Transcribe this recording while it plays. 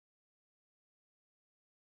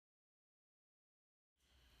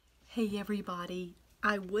Hey everybody,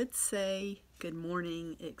 I would say good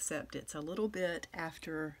morning, except it's a little bit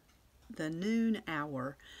after the noon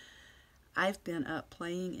hour. I've been up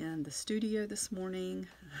playing in the studio this morning,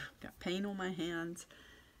 got paint on my hands,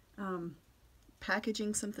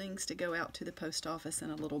 packaging some things to go out to the post office in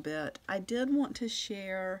a little bit. I did want to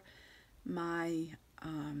share my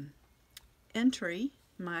entry,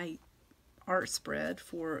 my art spread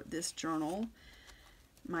for this journal,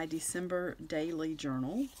 my December daily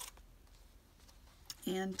journal.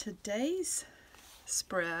 And today's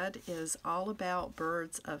spread is all about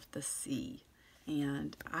birds of the sea.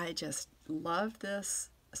 And I just love this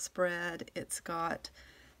spread. It's got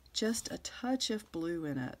just a touch of blue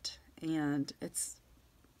in it. And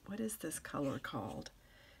what is this color called?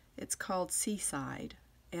 It's called Seaside.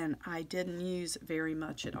 And I didn't use very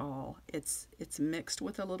much at all. It's mixed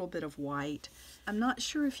with a little bit of white. I'm not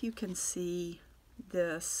sure if you can see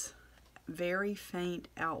this very faint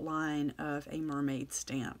outline of a mermaid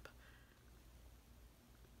stamp.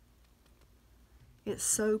 It's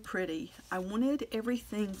so pretty. I wanted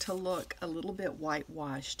everything to look a little bit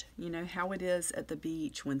whitewashed. You know how it is at the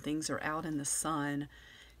beach when things are out in the sun,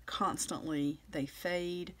 constantly they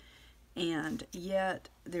fade, and yet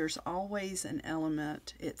there's always an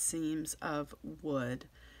element, it seems, of wood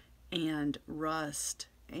and rust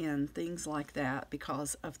and things like that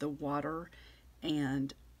because of the water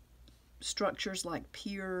and structures like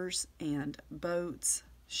piers and boats,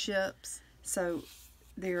 ships. So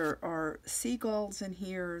there are seagulls in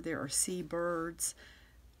here, there are seabirds.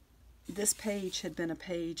 This page had been a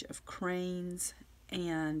page of cranes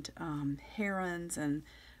and herons and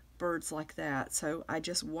birds like that. So I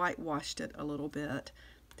just whitewashed it a little bit.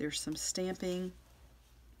 There's some stamping.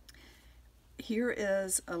 Here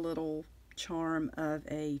is a little charm of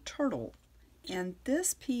a turtle. And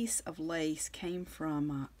this piece of lace came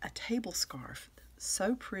from a table scarf.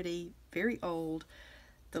 So pretty, very old.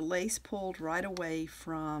 The lace pulled right away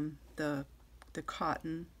from the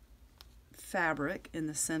cotton fabric in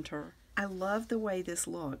the center. I love the way this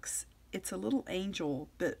looks. It's a little angel,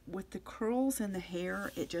 but with the curls in the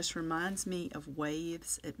hair, it just reminds me of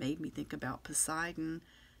waves. It made me think about Poseidon,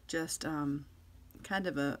 just kind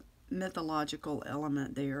of a mythological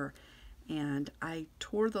element there. And I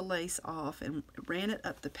tore the lace off and ran it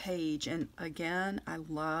up the page, and again I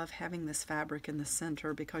love having this fabric in the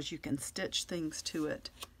center because you can stitch things to it.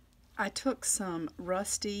 I took some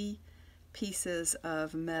rusty pieces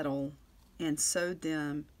of metal and sewed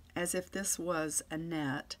them as if this was a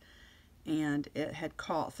net and it had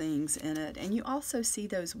caught things in it. And you also see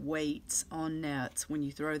those weights on nets when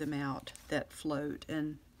you throw them out that float,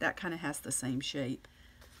 and that kind of has the same shape.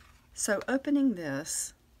 So opening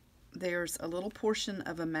this, there's a little portion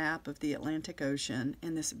of a map of the Atlantic Ocean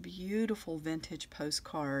and this beautiful vintage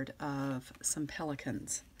postcard of some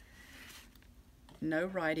pelicans. No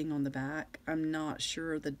writing on the back. I'm not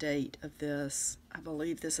sure the date of this. I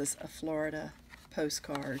believe this is a Florida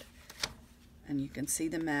postcard. And you can see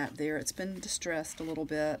the map there. It's been distressed a little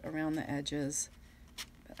bit around the edges,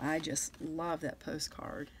 but I just love that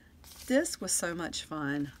postcard. This was so much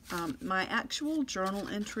fun. My actual journal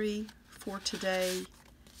entry for today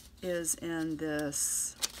is in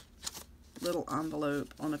this little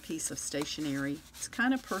envelope on a piece of stationery. It's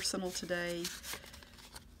kind of personal today,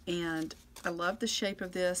 and I love the shape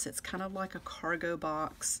of this. It's kind of like a cargo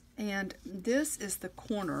box, and this is the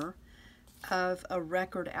corner of a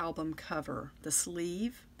record album cover. The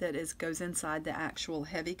sleeve that goes inside the actual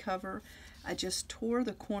heavy cover, I just tore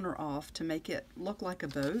the corner off to make it look like a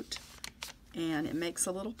boat, and it makes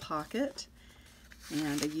a little pocket.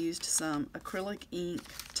 And I used some acrylic ink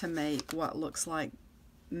to make what looks like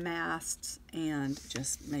masts and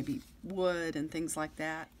just maybe wood and things like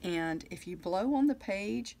that. And if you blow on the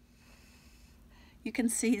page, you can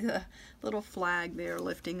see the little flag there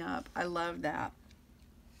lifting up. I love that.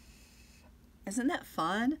 Isn't that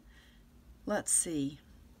fun? Let's see.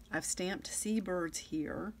 I've stamped seabirds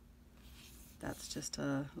here. That's just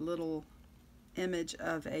a little image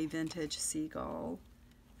of a vintage seagull.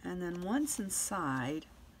 And then once inside,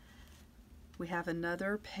 we have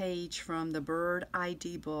another page from the Bird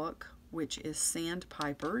ID book, which is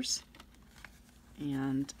Sandpipers.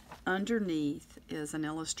 And underneath is an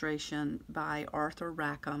illustration by Arthur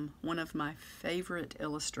Rackham, one of my favorite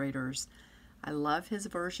illustrators. I love his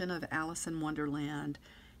version of Alice in Wonderland,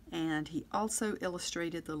 and he also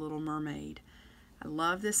illustrated The Little Mermaid. I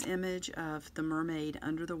love this image of the mermaid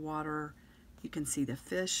under the water. You can see the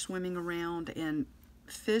fish swimming around, and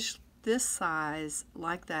fish this size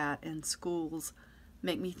like that in schools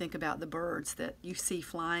make me think about the birds that you see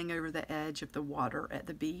flying over the edge of the water at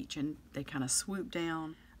the beach, and they kind of swoop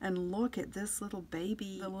down. And look at this little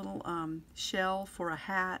baby, the little shell for a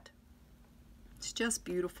hat. It's just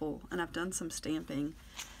beautiful, and I've done some stamping.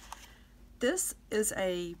 This is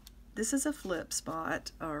a flip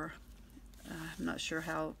spot, or I'm not sure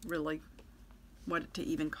how really what to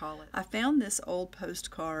even call it. I found this old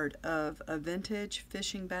postcard of a vintage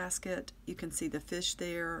fishing basket. You can see the fish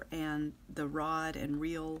there and the rod and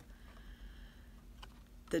reel.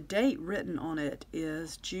 The date written on it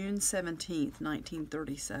is June 17th,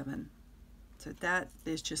 1937. So that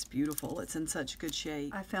is just beautiful. It's in such good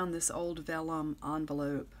shape. I found this old vellum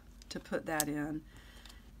envelope to put that in.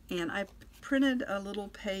 And I printed a little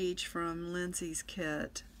page from Lindsay's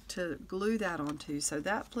kit to glue that onto. So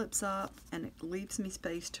that flips up and it leaves me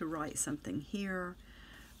space to write something here.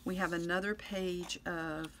 We have another page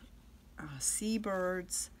of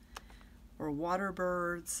seabirds or water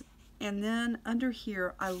birds. And then under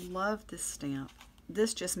here, I love this stamp.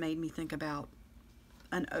 This just made me think about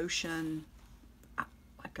an ocean,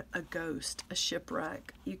 like a ghost, a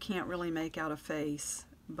shipwreck. You can't really make out a face,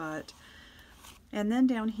 but... And then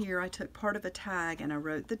down here, I took part of a tag and I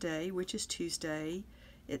wrote the day, which is Tuesday.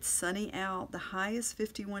 It's sunny out. The high is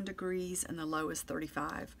 51 degrees and the low is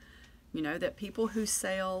 35. You know that people who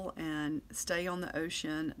sail and stay on the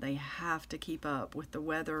ocean, they have to keep up with the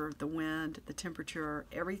weather, the wind, the temperature,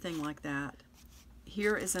 everything like that.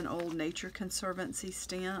 Here is an old Nature Conservancy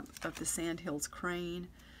stamp of the Sandhills crane.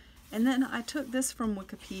 And then I took this from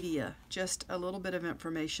Wikipedia, just a little bit of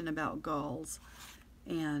information about gulls,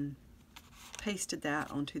 and pasted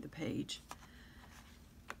that onto the page.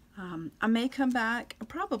 I may come back, I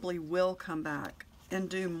probably will come back and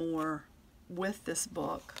do more with this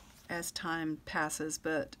book as time passes,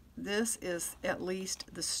 but this is at least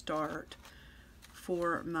the start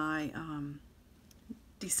for my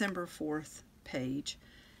December 4th page.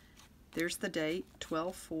 There's the date,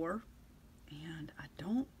 12/4, and I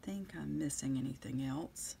don't think I'm missing anything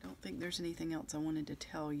else. I don't think there's anything else I wanted to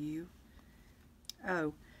tell you.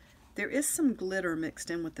 Oh, there is some glitter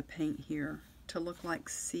mixed in with the paint here to look like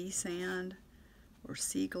sea sand or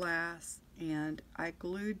sea glass, and I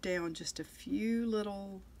glued down just a few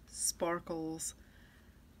little sparkles.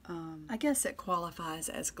 I guess it qualifies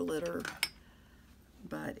as glitter,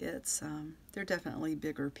 but it's they're definitely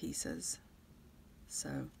bigger pieces.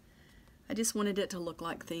 So I just wanted it to look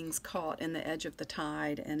like things caught in the edge of the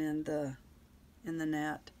tide and in the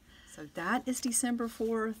net. So that is December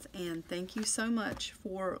 4th, and thank you so much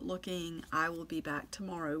for looking. I will be back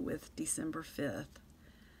tomorrow with December 5th.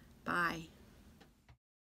 Bye.